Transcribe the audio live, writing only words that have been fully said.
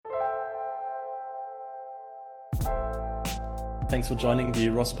Thanks for joining the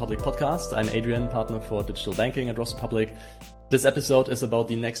Ross Republic podcast. I'm Adrian, partner for digital banking at Ross Republic. This episode is about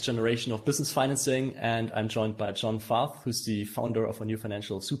the next generation of business financing, and I'm joined by John Farth, who's the founder of a new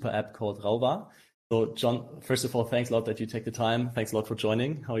financial super app called Rauba. So John, first of all, thanks a lot that you take the time. Thanks a lot for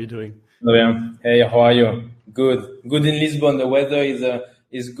joining. How are you doing? Hey, how are you? Good in Lisbon. The weather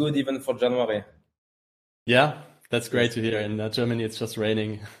is good even for January. Yeah, that's great to hear. In Germany, it's just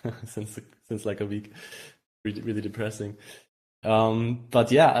raining since like a week. Really depressing.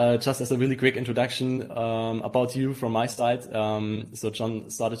 But yeah, just as a really quick introduction about you from my side. So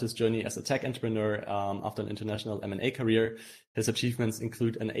John started his journey as a tech entrepreneur after an international M&A career. His achievements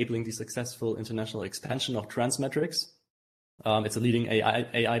include enabling the successful international expansion of Transmetrics. It's a leading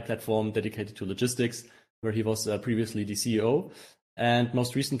AI platform dedicated to logistics, where he was previously the CEO. And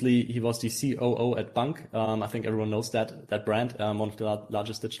most recently, he was the COO at Bank. I think everyone knows that brand, one of the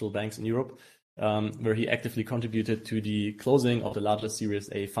largest digital banks in Europe. Where he actively contributed to the closing of the largest Series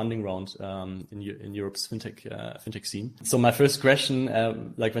A funding round in Europe's fintech scene. So my first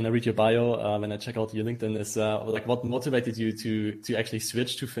question, like when I read your bio, when I check out your LinkedIn, is like what motivated you to actually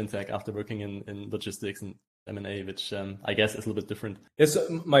switch to fintech after working in logistics and M&A, which I guess is a little bit different. Yes,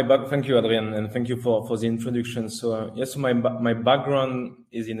 thank you, Adrian, and thank you for the introduction. So yes, my background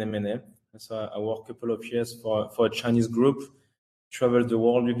is in M&A. So I worked a couple of years for a Chinese group. Traveled the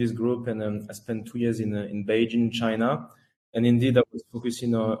world with this group, and I spent 2 years in Beijing, China. And indeed, I was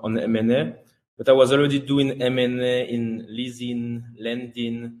focusing on M&A, but I was already doing M&A in leasing,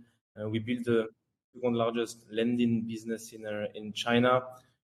 lending. We built the second largest lending business in China.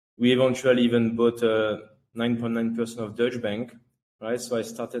 We eventually even bought 9.9% of Deutsche Bank, right? So I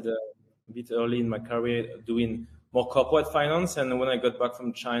started a bit early in my career doing more corporate finance. And when I got back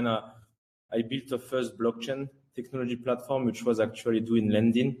from China, I built the first blockchain technology platform, which was actually doing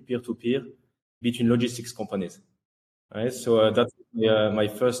lending peer-to-peer between logistics companies. Right, so that's my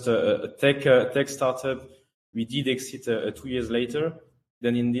first tech startup. We did exit 2 years later.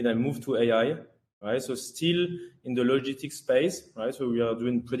 Then indeed I moved to AI. Right, so still in the logistics space. Right, so we are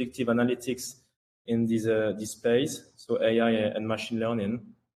doing predictive analytics in this space. So AI and machine learning.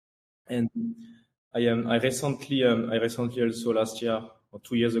 And I recently also last year or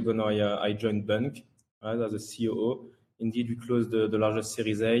 2 years ago now I joined Bank. Right, as a COO. Indeed, we closed the largest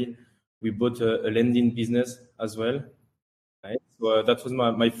Series A. We bought a lending business as well. Right? So that was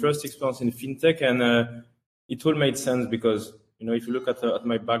my first experience in fintech, and it all made sense because if you look at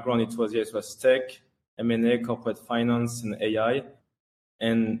my background, it was tech, M&A, corporate finance, and AI.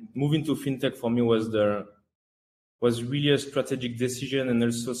 And moving to fintech for me was really a strategic decision, and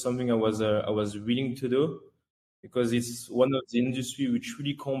also something I was willing to do because it's one of the industry which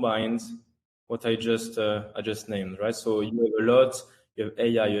really combines what I just named, right? So you have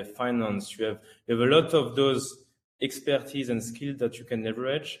AI, you have finance, you have a lot of those expertise and skills that you can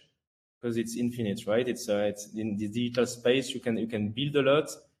leverage because it's infinite, right? It's in the digital space, you can build a lot,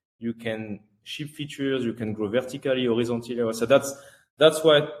 you can ship features, you can grow vertically, horizontally. So that's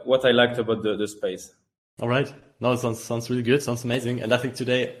what I liked about the space. All right. No, it sounds really good. Sounds amazing. And I think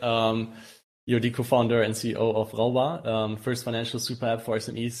today, you're the co-founder and CEO of Rauba, first financial super app for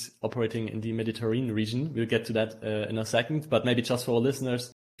SMEs operating in the Mediterranean region. We'll get to that in a second, but maybe just for our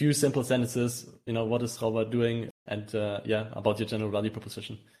listeners, few simple sentences, what is Rauba doing and about your general value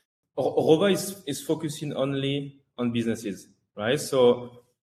proposition. Rauba is focusing only on businesses, right? So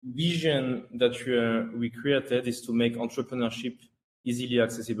vision that we created is to make entrepreneurship easily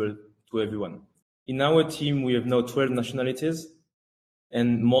accessible to everyone. In our team, we have now 12 nationalities.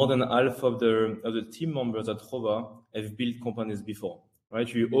 And more than half of the team members at Rauba have built companies before,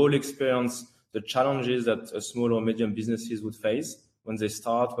 right? We all experience the challenges that small or medium businesses would face when they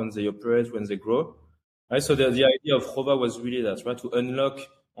start, when they operate, when they grow, right? So the idea of Rauba was really that, right? To unlock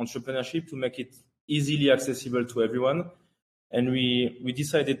entrepreneurship, to make it easily accessible to everyone. And we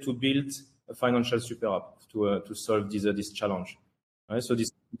decided to build a financial super app to solve this challenge, right? So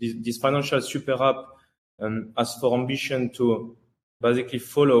this financial super app has for ambition to basically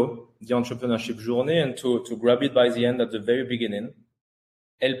follow the entrepreneurship journey and to grab it by the end at the very beginning,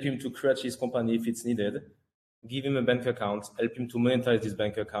 help him to create his company if it's needed, give him a bank account, help him to monetize this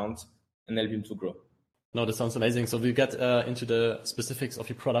bank account, and help him to grow. No, that sounds amazing. So we'll get into the specifics of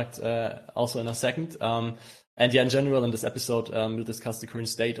your product also in a second. And yeah, in general, in this episode, we'll discuss the current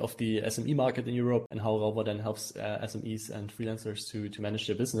state of the SME market in Europe and how Rauba then helps SMEs and freelancers to manage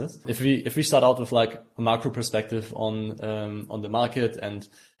their business. If we start out with like a macro perspective on the market and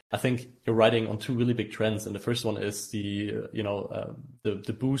I think you're riding on two really big trends, and the first one is the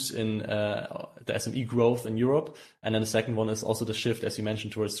boost in the SME growth in Europe, and then the second one is also the shift, as you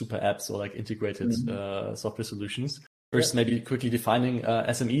mentioned, towards super apps or like integrated software solutions. First, maybe quickly defining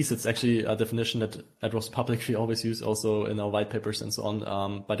SMEs. It's actually a definition that at Ross Public we always use, also in our white papers and so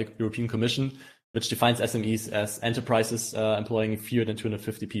on, by the European Commission, which defines SMEs as enterprises employing fewer than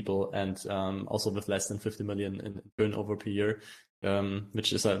 250 people and also with less than 50 million in turnover per year.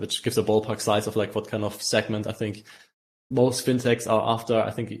 Which gives a ballpark size of like what kind of segment I think most fintechs are after. I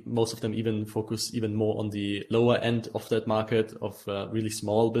think most of them even focus even more on the lower end of that market of really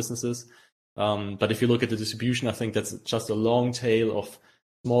small businesses. But if you look at the distribution, I think that's just a long tail of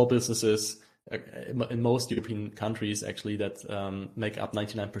small businesses in most European countries actually that make up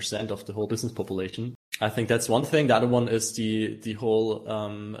 99% of the whole business population. I think that's one thing. The other one is the whole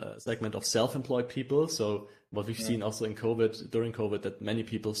segment of self-employed people. So what we've seen also during COVID, that many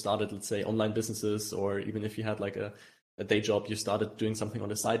people started, let's say, online businesses, or even if you had like a day job, you started doing something on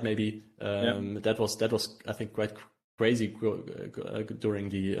the side maybe. That was I think quite crazy during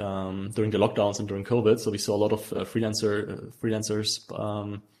the lockdowns and during COVID. So we saw a lot of freelancers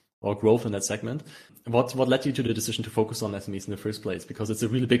or growth in that segment. What led you to the decision to focus on SMEs in the first place? Because it's a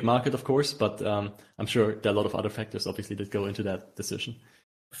really big market, of course, but I'm sure there are a lot of other factors, obviously, that go into that decision.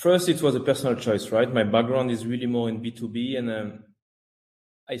 First, it was a personal choice, right? My background is really more in B2B, and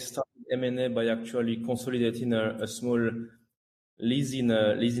I started M&A by actually consolidating a small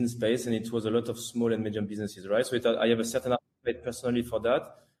leasing space, and it was a lot of small and medium businesses, right? So I have a certain appetite personally for that.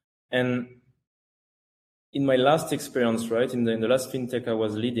 And in my last experience, right, in the last fintech I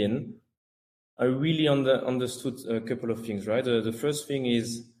was leading, I really understood a couple of things, right? The first thing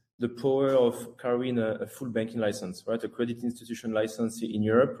is the power of carrying a full banking license, right? A credit institution license in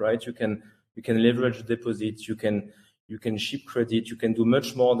Europe, right? You can leverage deposits, you can ship credit, you can do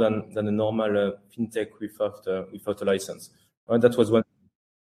much more than a normal fintech without a license. Right? That was one.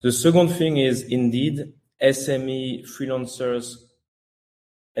 The second thing is indeed SME freelancers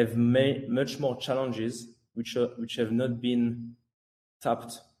have much more challenges which have not been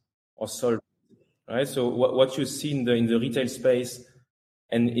tapped or solved. Right? So what you see in the retail space,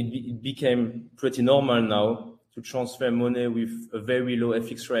 and it became pretty normal now to transfer money with a very low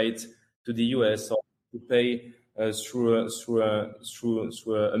FX rate to the US, or to pay through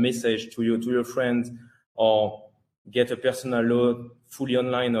a message to your friend, or get a personal loan fully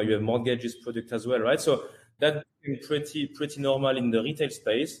online, or you have mortgages product as well, right? So that became pretty normal in the retail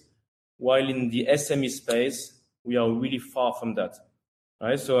space, while in the SME space we are really far from that,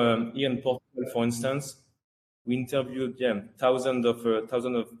 right? So here in Portugal, for instance, we interviewed thousands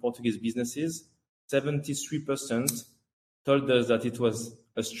of Portuguese businesses. 73% told us that it was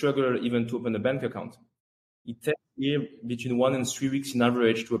a struggle even to open a bank account. It takes here between 1 and 3 weeks in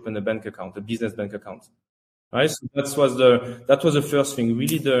average to open a bank account, a business bank account. Right? So that was the first thing.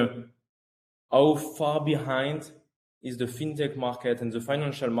 Really, how far behind is the fintech market and the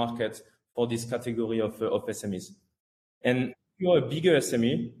financial market for this category of SMEs. And if you're a bigger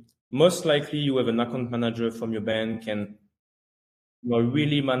SME, most likely you have an account manager from your bank, and you are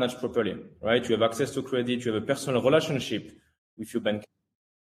really managed properly, right? You have access to credit, you have a personal relationship with your bank.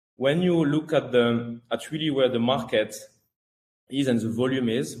 When you look at really where the market is and the volume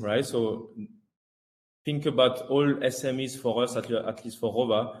is, right? So think about all SMEs for us, at least for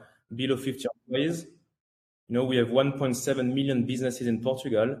Rova, below 50 employees. You know, we have 1.7 million businesses in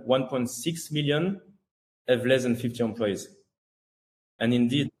Portugal. 1.6 million have less than 50 employees. And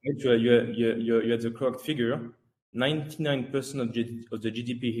indeed, you had the correct figure. 99% of the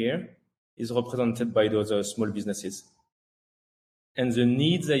GDP here is represented by those small businesses. And the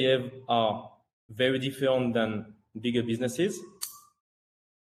needs they have are very different than bigger businesses,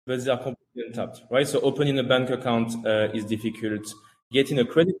 but they are completely untapped, right? So opening a bank account is difficult. Getting a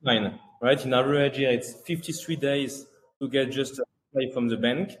credit line, right? In average, it's 53 days to get just a pay from the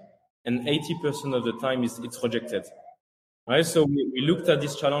bank, and 80% of the time it's rejected, right? So we looked at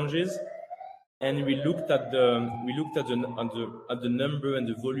these challenges, and we looked at the number and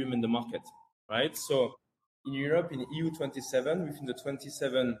the volume in the market, right? So in Europe, in EU 27, within the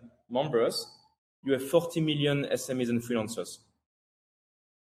 27 members, you have 40 million SMEs and freelancers.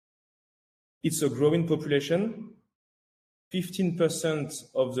 It's a growing population. 15%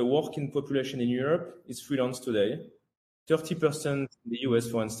 of the working population in Europe is freelance today. 30% in the US,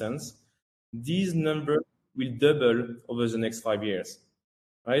 for instance. These numbers will double over the next 5 years,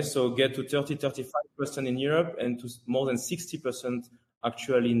 right? So get to 35% in Europe, and to more than 60%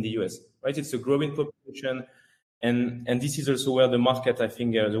 actually in the US, right? It's a growing population. And this is also where the market, I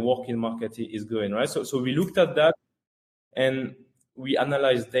think, the working market is going, right? So we looked at that, and we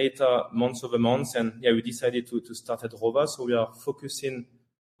analyze data month over month, and we decided to start at Rova. So we are focusing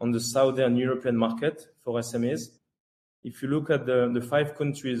on the Southern European market for SMEs. If you look at the 5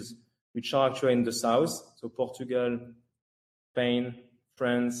 countries which are actually in the south, so Portugal, Spain,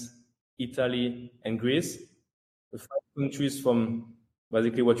 France, Italy, and Greece, the 5 countries from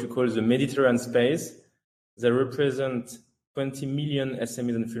basically what you call the Mediterranean space, they represent 20 million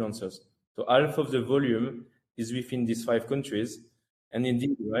SMEs and freelancers. So half of the volume is within these 5 countries. And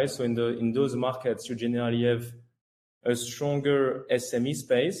indeed, right, so in those markets, you generally have a stronger SME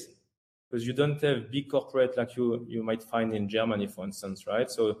space because you don't have big corporate like you might find in Germany, for instance,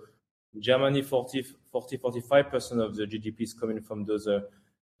 right? So in Germany, 45% of the GDP is coming from those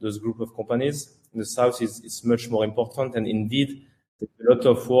group of companies. In the south, it's much more important, and indeed, there's a lot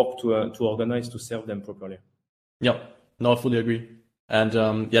of work to organize to serve them properly. Yeah, no, I fully agree. And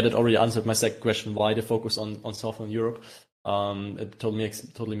that already answered my second question: why the focus on Southern Europe? It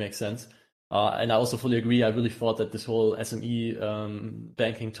totally makes sense. And I also fully agree. I really thought that this whole SME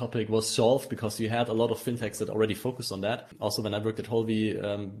banking topic was solved because you had a lot of fintechs that already focused on that. Also, when I worked at Holvi,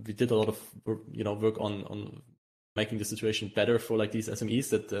 we did a lot of work on making the situation better for like these SMEs.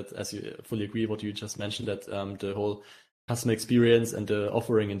 That as you fully agree what you just mentioned, that the whole customer experience and the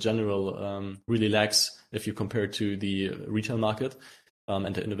offering in general really lacks if you compare it to the retail market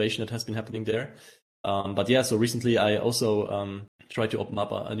and the innovation that has been happening there. But yeah, so recently I also tried to open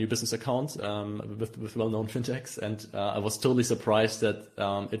up a new business account with well-known fintechs, and I was totally surprised that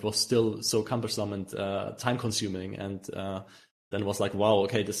it was still so cumbersome and time-consuming, and then was like, wow,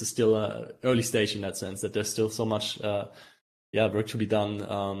 okay, this is still an early stage in that sense, that there's still so much work to be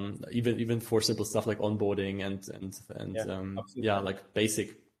done, even for simple stuff like onboarding and like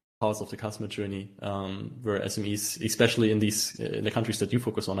basic parts of the customer journey, where SMEs, especially in the countries that you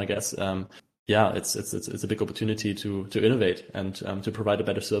focus on, I guess, it's a big opportunity to innovate and to provide a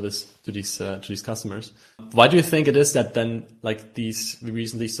better service to these customers. Why do you think it is that then, like we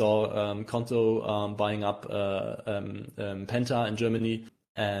recently saw Konto buying up Penta in Germany,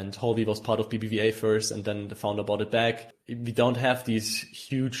 and Holvi was part of BBVA first, and then the founder bought it back. We don't have these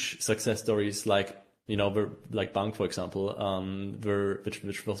huge success stories like Bank, for example,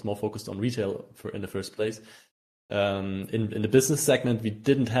 which was more focused on retail in the first place. In the business segment, we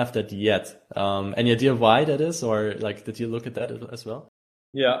didn't have that yet. Any idea why that is, or like did you look at that as well?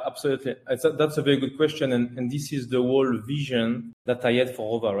 Yeah, absolutely. That's a very good question, and this is the whole vision that I had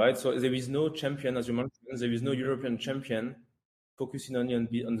for Rova, right? So there is no champion, as you mentioned, there is no European champion focusing only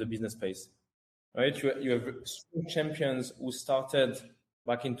on the business space, right? You have strong champions who started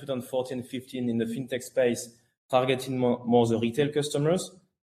back in 2014-15 in the fintech space, targeting more the retail customers.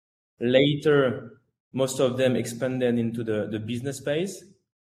 Later, most of them expanded into the business space,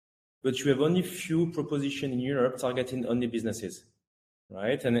 but you have only few propositions in Europe targeting only businesses,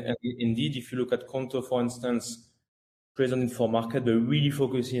 right? And indeed, if you look at Konto, for instance, present in 4 markets, but really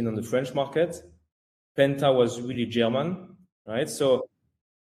focusing on the French market. Penta was really German, right? So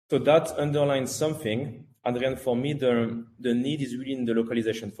that underlines something. Adrian, for me, the need is really in the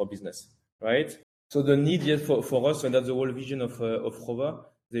localization for business, right? So the need yet for us, and that's the whole vision of Rova,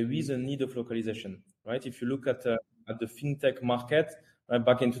 there is a need of localization, right? If you look at the fintech market,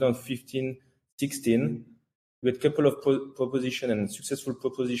 back in 2015-16, we had a couple of proposition and successful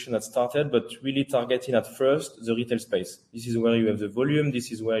proposition that started, but really targeting at first the retail space. This is where you have the volume.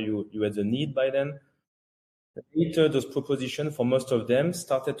 This is where you had the need by then. Later, those propositions, for most of them,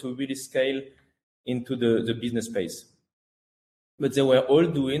 started to really scale into the business space. But they were all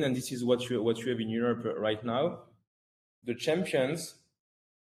doing, and this is what you have in Europe right now, the champions,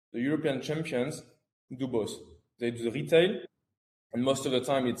 the European champions, do both. They do the retail, and most of the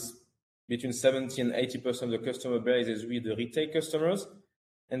time it's between 70 and 80% of the customer base is with the retail customers,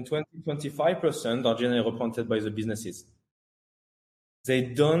 and 20-25% are generally represented by the businesses. They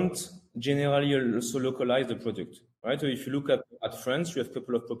don't generally also localize the product, right? So if you look at France, you have a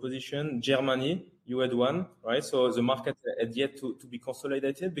couple of propositions. Germany, you had one, right? So the market had yet to be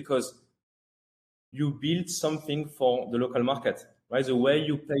consolidated because you build something for the local market, right? The way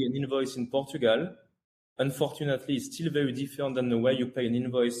you pay an invoice in Portugal, unfortunately, is still very different than the way you pay an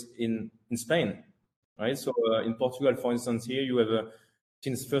invoice in Spain, right? So in Portugal, for instance, here you have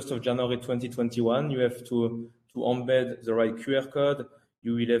since 1st of January 2021, you have to embed the right QR code.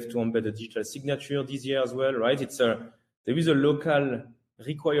 You will have to embed a digital signature this year as well, right? There is a local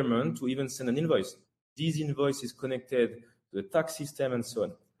requirement to even send an invoice. This invoice is connected to the tax system and so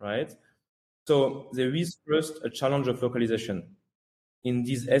on, right? So there is first a challenge of localization. In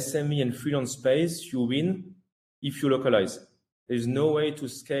this SME and freelance space, you win if you localize. There is no way to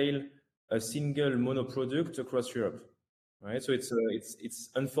scale a single mono product across Europe. right? So it's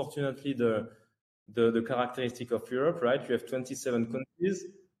unfortunately the characteristic of Europe, right? You have 27 countries.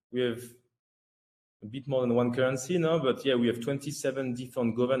 We have a bit more than one currency now, but yeah, we have 27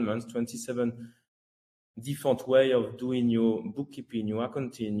 different governments, 27 different way of doing your bookkeeping, your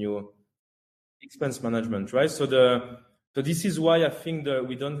accounting, your expense management, right? So this is why I think that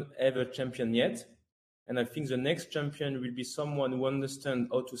we don't have a champion yet. And I think the next champion will be someone who understands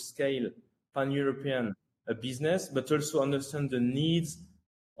how to scale pan-European business, but also understand the needs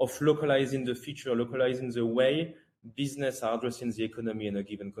of localizing the feature, localizing the way business are addressing the economy in a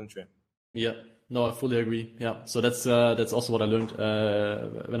given country. Yeah, no, I fully agree. Yeah, so that's also what I learned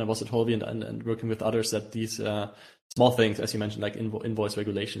when I was at Holvi and working with others, that these small things, as you mentioned, like invoice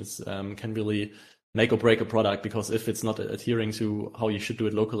regulations, can really make or break a product, because if it's not adhering to how you should do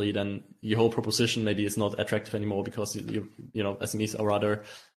it locally, then your whole proposition maybe is not attractive anymore, because you know, SMEs are rather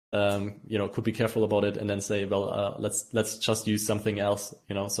you know, could be careful about it and then say, well, let's just use something else,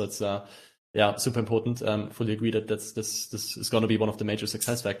 you know. So it's yeah, super important. Fully agree that this is going to be one of the major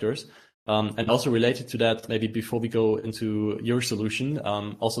success factors. And also related to that, maybe before we go into your solution,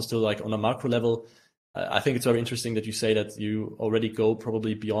 also still like on a macro level, I think it's very interesting that you say that you already go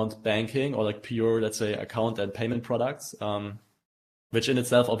probably beyond banking or like pure, let's say, account and payment products, which in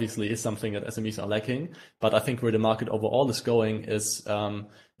itself obviously is something that SMEs are lacking. But I think where the market overall is going is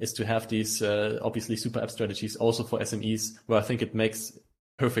to have these obviously super app strategies also for SMEs, where I think it makes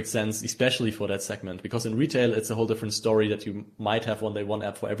perfect sense, especially for that segment, because in retail it's a whole different story that you might have one day one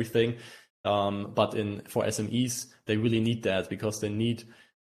app for everything, but for SMEs they really need that, because they need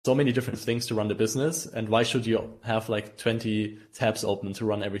so many different things to run the business. And why should you have like 20 tabs open to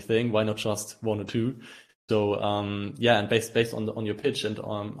run everything? Why not just one or two? So yeah, and based on your pitch and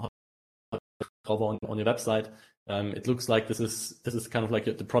on your website, it looks like this is kind of like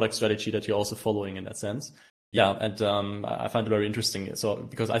the product strategy that you're also following in that sense. Yeah, and I find it very interesting. So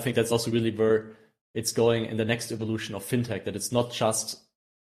because I think that's also really where it's going in the next evolution of fintech, that it's not just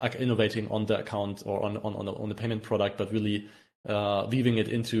like innovating on the account or on the payment product, but really weaving it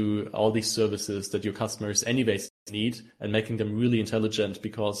into all these services that your customers anyways need and making them really intelligent,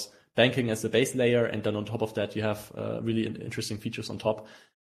 because banking as the base layer, and then on top of that you have really interesting features on top.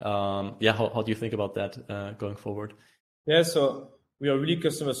 Yeah, how do you think about that going forward? Yeah, so we are really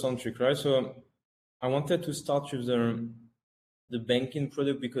customer centric, right? So I wanted to start with the banking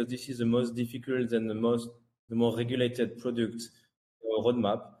product because this is the most difficult and the more regulated product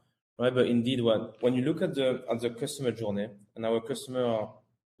roadmap, right? But indeed, when you look at the customer journey, and our customer are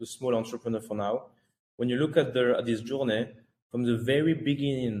the small entrepreneur for now, when you look at this journey from the very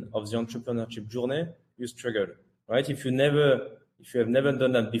beginning of the entrepreneurship journey, you struggle, right? If you have never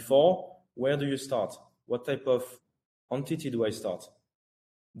done that before, where do you start? What type of entity do I start?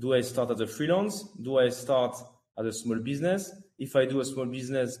 Do I start as a freelance? Do I start as a small business? If I do a small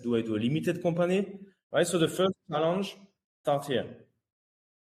business, do I do a limited company? Right. So the first challenge starts here.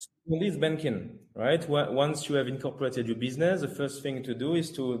 Secondly, is banking, right? Once you have incorporated your business, the first thing to do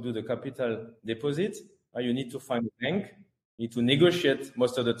is to do the capital deposit. You need to find a bank. You need to negotiate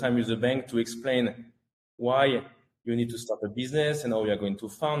most of the time with the bank to explain why you need to start a business and how you are going to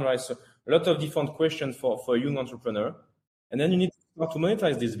fund, right? So a lot of different questions for a young entrepreneur. And then you need to start to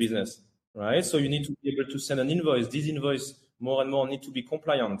monetize this business, right? So you need to be able to send an invoice. This invoice more and more need to be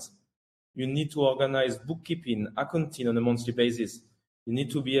compliant. You need to organize bookkeeping, accounting on a monthly basis. You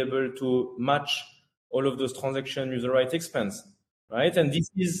need to be able to match all of those transactions with the right expense, right? And this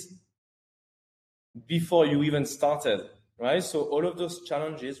is before you even started, right? So all of those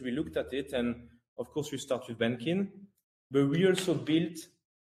challenges, we looked at it, and of course we start with banking, but we also built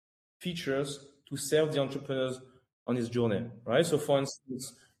features to serve the entrepreneurs on his journey, right? So for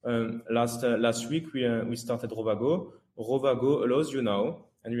instance, last week we started Rovago. Rovago allows you now,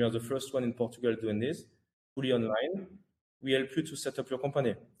 and we are the first one in Portugal doing this, fully online. We help you to set up your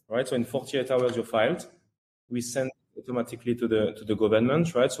company, right? So in 48 hours you're filed. We send automatically to the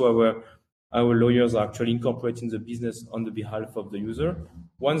government, right? So our lawyers are actually incorporating the business on the behalf of the user.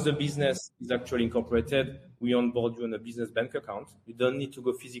 Once the business is actually incorporated, we onboard you on a business bank account. You don't need to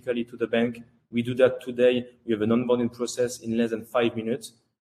go physically to the bank. We do that today. We have an onboarding process in less than 5 minutes.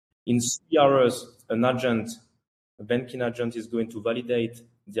 In 3 hours, a banking agent is going to validate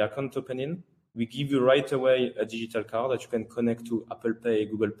the account opening. We give you right away a digital card that you can connect to Apple Pay,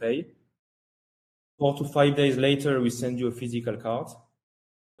 Google Pay. 4 to 5 days later, we send you a physical card.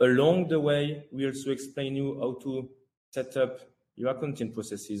 Along the way, we also explain you how to set up your accounting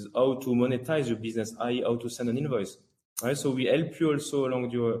processes, how to monetize your business, i.e. how to send an invoice. Right? So we help you also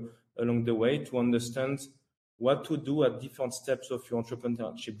along the way to understand what to do at different steps of your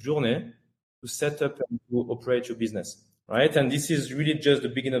entrepreneurship journey to set up and to operate your business. right? And this is really just the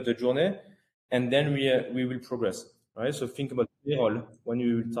beginning of the journey, and then we will progress, right? So think about payroll when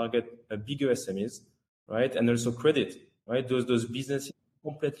you will target a bigger SMEs, right? And also credit, right? Those businesses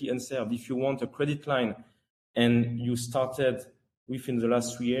completely unserved. If you want a credit line and you started within the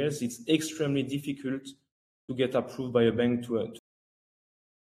last 3 years, it's extremely difficult to get approved by a bank to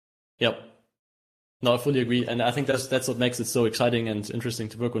Yep. No, I fully agree, and I think that's what makes it so exciting and interesting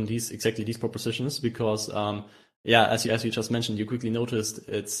to work on exactly these propositions, because yeah, as you just mentioned, you quickly noticed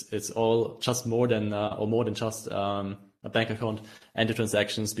it's all just more than just a bank account and the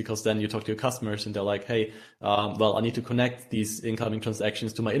transactions, because then you talk to your customers and they're like, hey, well, I need to connect these incoming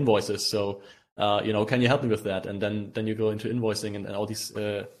transactions to my invoices, so can you help me with that? And then you go into invoicing and all these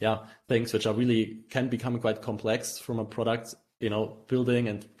things which are really can become quite complex from a product building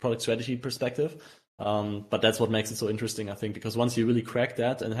and product strategy perspective. But that's what makes it so interesting, I think, because once you really crack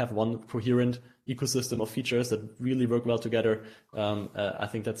that and have one coherent ecosystem of features that really work well together, I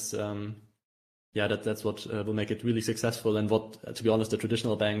think that's that's what will make it really successful. And what, to be honest, the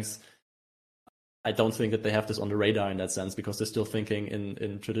traditional banks, I don't think that they have this on the radar in that sense, because they're still thinking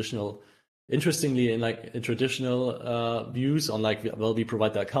in traditional, interestingly, in traditional views on well, we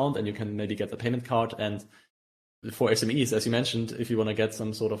provide the account and you can maybe get the payment card, and for SMEs, as you mentioned, if you want to get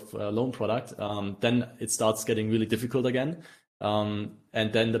some sort of loan product, then it starts getting really difficult again. And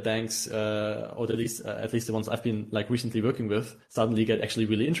then the banks, or at least the ones I've been recently working with, suddenly get actually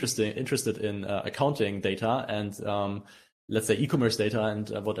really interested in accounting data and let's say e-commerce data and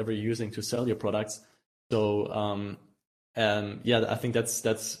whatever you're using to sell your products. So I think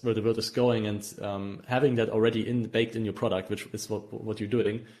that's where the world is going, and having that already baked in your product, which is what you're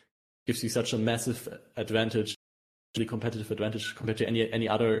doing, gives you such a massive advantage, really competitive advantage compared to any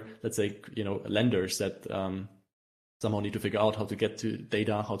other, let's say, lenders that somehow need to figure out how to get to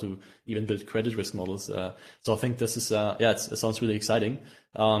data, how to even build credit risk models. So I think this is it sounds really exciting.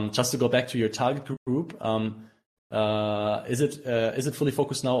 Just to go back to your target group, is it fully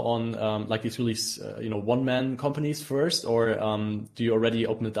focused now on these really one-man companies first, or do you already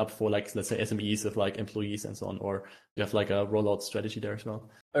open it up for let's say SMEs with employees and so on, or you have a rollout strategy there as well?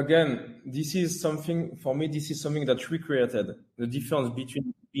 Again, this is something that we created. The difference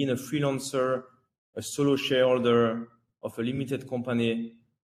between being a freelancer, a solo shareholder of a limited company,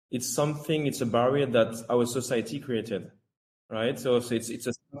 it's a barrier that our society created, right? So it's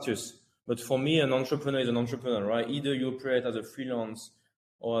a status. But for me, an entrepreneur is an entrepreneur, right? Either you operate as a freelance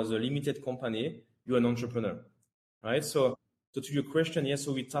or as a limited company, you're an entrepreneur, right? So to your question, yes,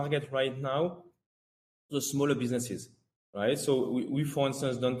 so we target right now the smaller businesses, right? So we for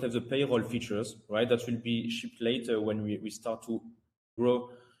instance, don't have the payroll features, right? That will be shipped later when we start to grow,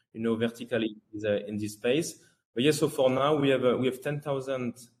 vertically in this space. But yes, so for now, we have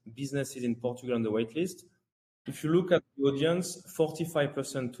 10,000 businesses in Portugal on the waitlist. If you look at the audience,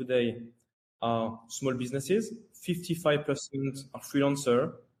 45% today are small businesses, 55% are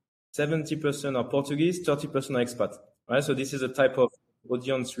freelancer, 70% are Portuguese, 30% are expat, right? So this is the type of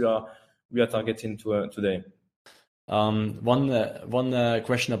audience we are targeting today. One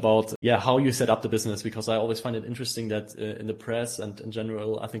question about how you set up the business, because I always find it interesting that in the press and in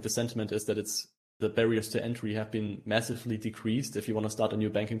general, I think the sentiment is that the barriers to entry have been massively decreased if you want to start a new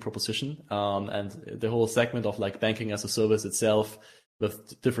banking proposition, and the whole segment of banking as a service itself,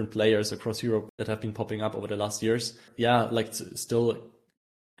 with different players across Europe that have been popping up over the last years. Still,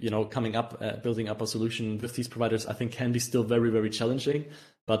 coming up, building up a solution with these providers, I think can be still very, very challenging.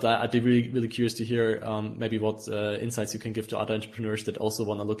 But I'd be really, really curious to hear maybe what insights you can give to other entrepreneurs that also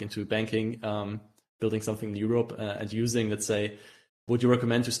want to look into banking, building something in Europe, and using, let's say, would you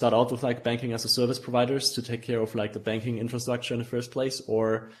recommend to start out with banking as a service providers to take care of the banking infrastructure in the first place,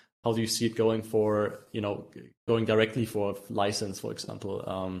 or how do you see it going for going directly for license, for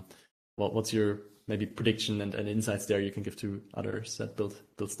example? What's your maybe prediction and insights there you can give to others that build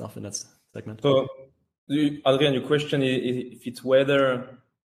stuff in that segment? So, Adrian, your question is if it's whether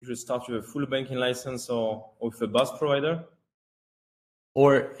you should start with a full banking license or with a BaaS provider?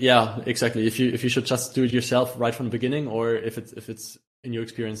 Or exactly. If you should just do it yourself right from the beginning, or if it's in your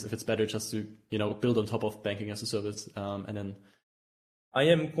experience, if it's better just to build on top of banking as a service, and then. I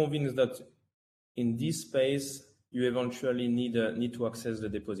am convinced that in this space you eventually need to access the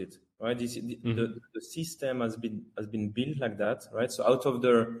deposit, right? The system has been built like that, right? So out of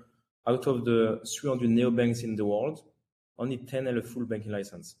the 300 neobanks in the world, only 10 have a full banking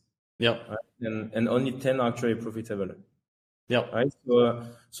license. Yeah. Right? And only 10 are actually profitable. Yeah. Right.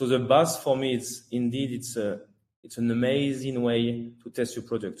 So the BaaS for me, it's an amazing way to test your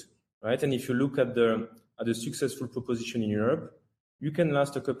product, right? And if you look at the successful proposition in Europe, you can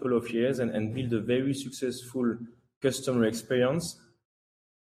last a couple of years and build a very successful customer experience,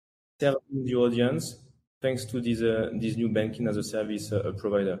 serving the audience, thanks to this new banking as a service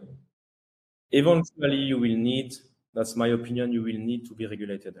provider. Eventually, you will need, that's my opinion, you will need to be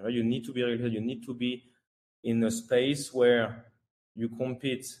regulated. Right? You need to be regulated. You need to be in a space where you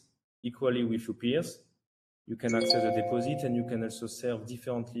compete equally with your peers. You can access a deposit, and you can also serve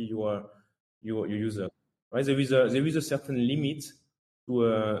differently your user. Right? There is a certain limit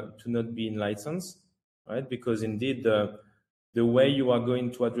to not being licensed, right? Because indeed the way you are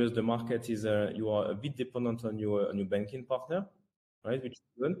going to address the market is you are a bit dependent on your banking partner, right? Which is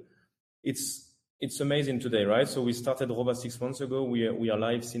good. It's amazing today, right? So we started Rova 6 months ago. We are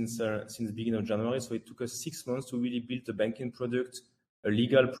live since the beginning of January. So it took us 6 months to really build a banking product, a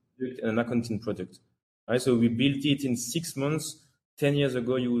legal product, and an accounting product. Right? So we built it in 6 months. 10 years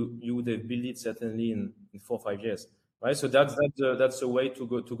ago, you would have built it certainly in 4 or 5 years. Right? So that's a way to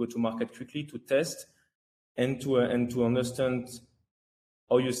go to market quickly, to test and to understand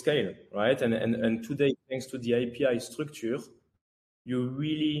how you scale, right? And today, thanks to the API structure, you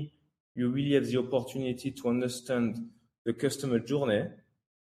really have the opportunity to understand the customer journey,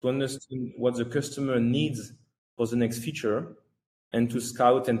 to understand what the customer needs for the next feature, and to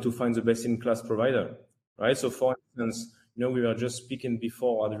scout and to find the best-in-class provider, right? So, for instance, we were just speaking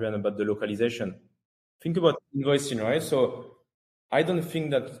before, Adrian, about the localization. Think about invoicing, right? So, I don't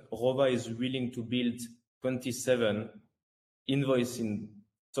think that Rova is willing to build 27 invoicing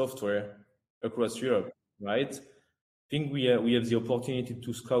software across Europe, right? I think we have the opportunity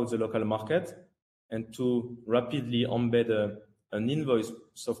to scout the local market and to rapidly embed an invoice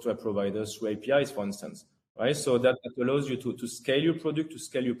software provider through APIs, for instance, right? So that allows you to scale your product, to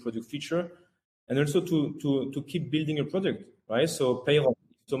scale your product feature, and also to keep building a product, right? So payroll,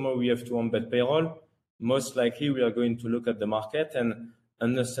 tomorrow we have to embed payroll. Most likely we are going to look at the market and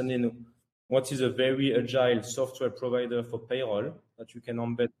understanding what is a very agile software provider for payroll that you can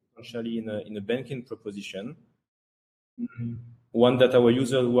embed potentially in a banking proposition. One that our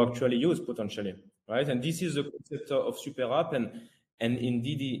users will actually use potentially, right? And this is the concept of super app, and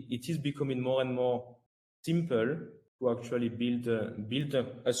indeed it is becoming more and more simple to actually build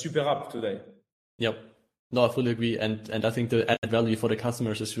a super app today. Yep. No, I fully agree, and I think the added value for the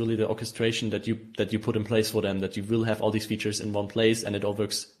customers is really the orchestration that you put in place for them. That you will have all these features in one place, and it all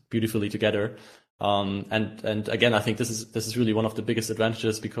works beautifully together. And again, I think this is really one of the biggest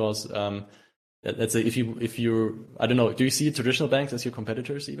advantages because let's say if you I don't know, do you see traditional banks as your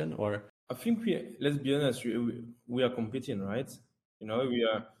competitors even, or? I think let's be honest, we are competing, right?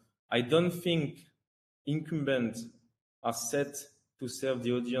 I don't think incumbents are set to serve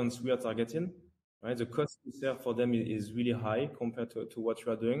the audience we are targeting. Right, the cost to serve for them is really high compared to what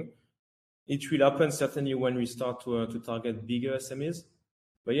you are doing. It will happen certainly when we start to target bigger SMEs.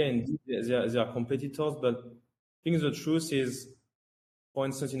 But yeah, indeed, there are competitors. But I think the truth is, for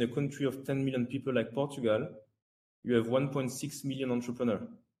instance, in a country of 10 million people like Portugal, you have 1.6 million entrepreneurs.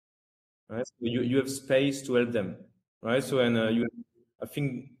 Right, so you have space to help them. Right, so I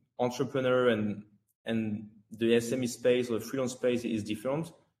think entrepreneur and the SME space or the freelance space is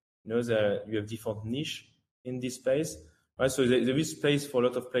different. You have different niche in this space, right? So there is space for a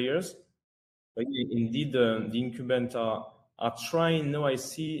lot of players, but indeed the incumbents are trying. Now I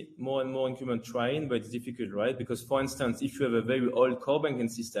see more and more incumbents trying, but it's difficult, right? Because for instance, if you have a very old core banking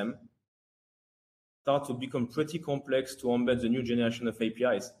system, it starts to become pretty complex to embed the new generation of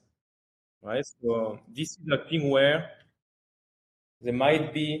APIs, right? So this is a thing where there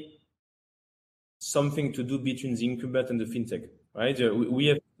might be something to do between the incumbent and the fintech. Right, we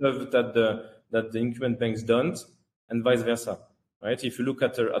have observed that the incumbent banks don't, and vice versa. Right, if you look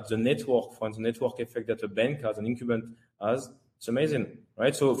at the network, for the network effect that a bank has, an incumbent has, it's amazing.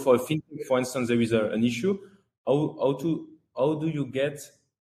 Right, so for a fintech, for instance, there is an issue. How do you get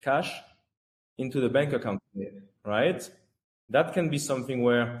cash into the bank account? Right, that can be something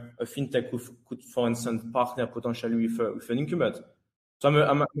where a fintech could for instance, partner potentially with an incumbent. So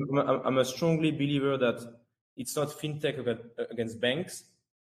I'm a strongly believer that it's not fintech against banks.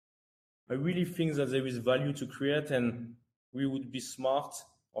 I really think that there is value to create, and we would be smart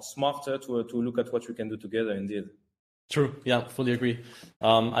or smarter to look at what we can do together. Indeed. True. Yeah, fully agree.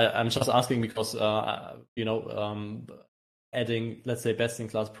 I'm just asking because adding, let's say,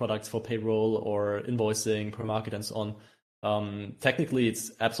 best-in-class products for payroll or invoicing, per market, and so on. Technically,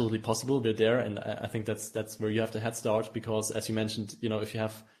 it's absolutely possible. We're there, and I think that's where you have the head start because, as you mentioned, if you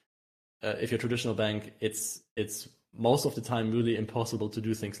have if you're a traditional bank, it's most of the time really impossible to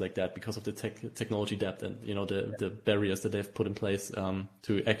do things like that because of the technology debt and the barriers that they've put in place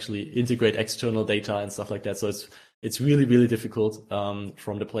to actually integrate external data and stuff like that. So it's really, really difficult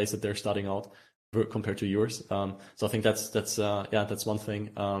from the place that they're starting out. compared to yours. So I think that's one thing.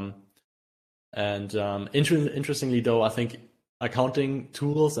 Interestingly though, I think accounting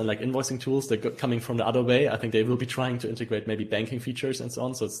tools and like invoicing tools, they're coming from the other way. I think they will be trying to integrate maybe banking features and so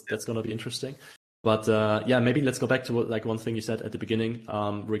on. So that's going to be interesting. But maybe let's go back to like one thing you said at the beginning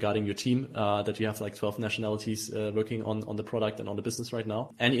regarding your team, that you have like 12 nationalities working on the product and on the business right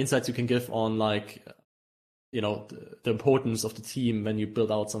now. Any insights you can give on like, the importance of the team when you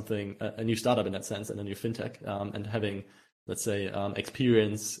build out something, a new startup in that sense, and a new fintech, and having, let's say,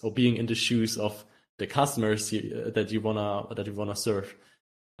 experience or being in the shoes of the customers that you wanna serve.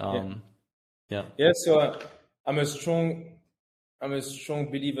 So I'm a strong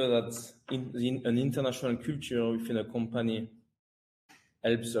believer that an international culture within a company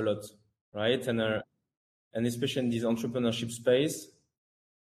helps a lot, right? And especially in this entrepreneurship space,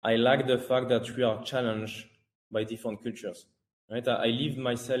 I like the fact that we are challenged by different cultures, right? I lived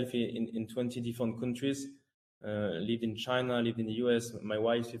myself in 20 different countries, lived in China, lived in the US. My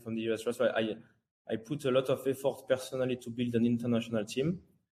wife is from the US. So I put a lot of effort personally to build an international team.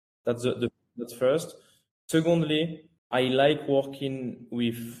 That's that's first. Secondly, I like working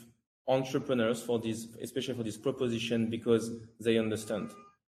with entrepreneurs especially for this proposition, because they understand,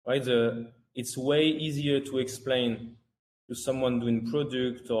 right? It's way easier to explain to someone doing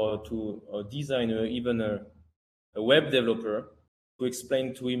product or to a designer, even a web developer, to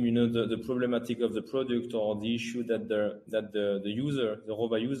explain to him, the problematic of the product or the issue that the user, the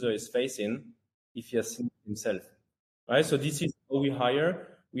Rova user, is facing if he has seen it himself, right? So this is how we hire.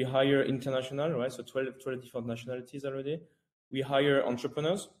 We hire international, right? So 12 different nationalities already. We hire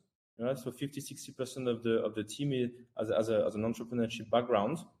entrepreneurs, right? So 50-60% of the team has an entrepreneurship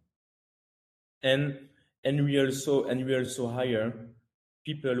background, and we also hire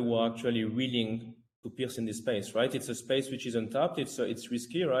people who are actually willing to pierce in this space, right? It's a space which is untapped. It's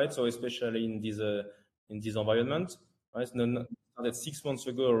risky, right? So especially in this environment, right? So that 6 months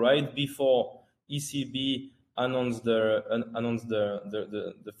ago, right before ECB announced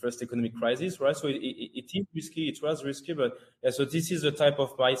the first economic crisis, right? So it is risky. It was risky, but so this is the type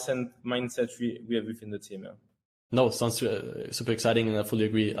of mindset we have within the team. Yeah. No, sounds super exciting, and I fully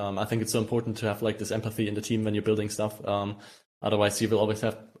agree. I think it's so important to have like this empathy in the team when you're building stuff. Otherwise, you will always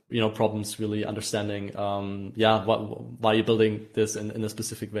have problems really understanding why you're building this in a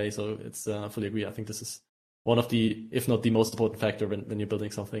specific way. So it's fully agree. I think this is one of the, if not the most important factor when you're building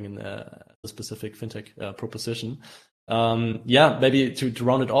something in a specific fintech proposition. Maybe to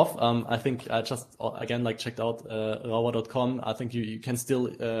round it off, I think I just again checked out Rauba.com. I think you can still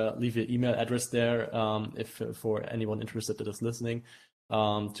leave your email address there if for anyone interested that is listening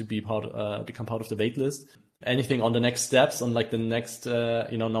to become part of the wait list. Anything on the next steps on the next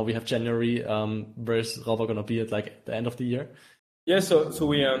now we have January, where's Rauba gonna be at the end of the year? Yeah, so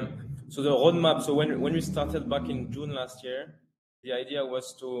we so the roadmap. So when we started back in June last year, the idea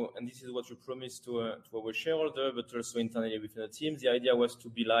was to, and this is what we promised to our shareholder, but also internally within the team, the idea was to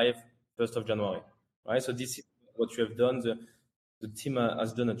be live 1st of January, right? So this is what we have done. The team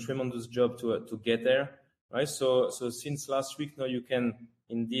has done a tremendous job to get there, right? So since last week now, you can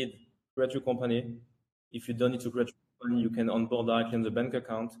indeed create your company. If you don't need to create your company, you can onboard directly on the bank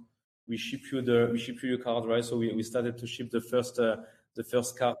account. We ship you your card, right? So we started to ship the first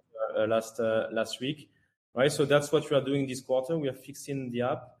card last week, right? So that's what we are doing this quarter. We are fixing the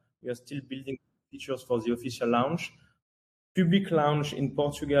app. We are still building features for the official launch. Public launch in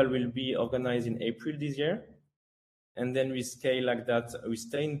Portugal will be organized in April this year, and then we scale like that. We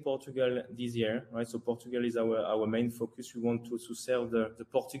stay in Portugal this year, right? So Portugal is our main focus. We want to serve the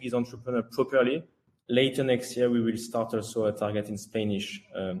Portuguese entrepreneur properly. Later next year, we will start also a target in Spanish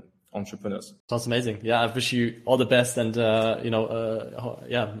entrepreneurs. Sounds amazing. Yeah, I wish you all the best, and I'm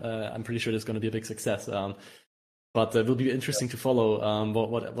pretty sure it's going to be a big success. But it will be interesting to follow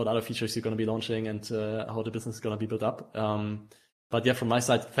what other features you're going to be launching and how the business is going to be built up. But yeah, from my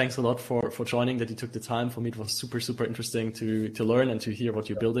side, thanks a lot for joining, that you took the time. For me, it was super interesting to learn and to hear what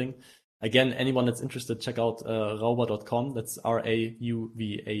you're building. Again, anyone that's interested, check out Rauba.com. That's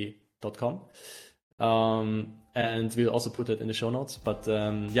RAUVA.com. And we'll also put it in the show notes. But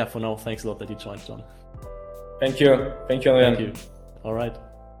for now, thanks a lot that you joined, John. Thank you, Adrian. Thank you. All right.